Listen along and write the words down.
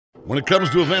When it comes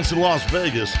to events in Las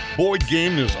Vegas, Boyd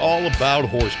Gaming is all about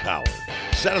horsepower.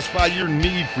 Satisfy your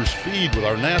need for speed with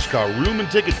our NASCAR room and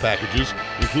ticket packages,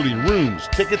 including rooms,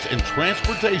 tickets, and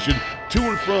transportation to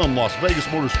and from Las Vegas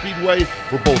Motor Speedway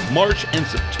for both March and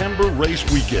September race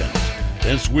weekends.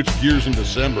 Then switch gears in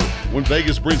December when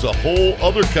Vegas brings a whole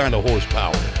other kind of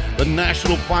horsepower, the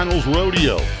National Finals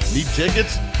Rodeo. Need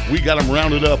tickets? We got them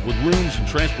rounded up with rooms and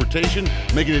transportation,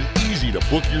 making it easy to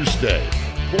book your stay.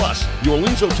 Plus, the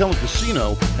Orleans Hotel and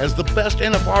Casino has the best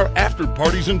NFR after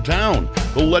parties in town.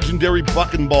 The legendary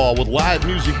Buck and Ball with live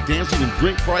music, dancing, and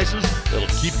drink prices that'll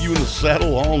keep you in the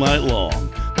saddle all night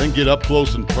long. Then get up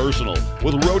close and personal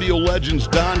with rodeo legends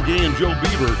Don Gay and Joe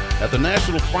Beaver at the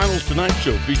National Finals Tonight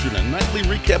Show, featuring a nightly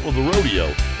recap of the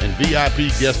rodeo and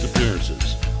VIP guest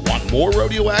appearances. Want more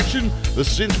rodeo action? The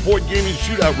Cinch Boyd Gaming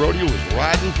Shootout Rodeo is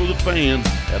riding for the fans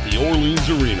at the Orleans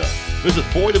Arena. Visit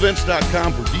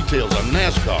BoydEvents.com for details on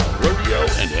NASCAR, rodeo,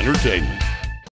 and entertainment.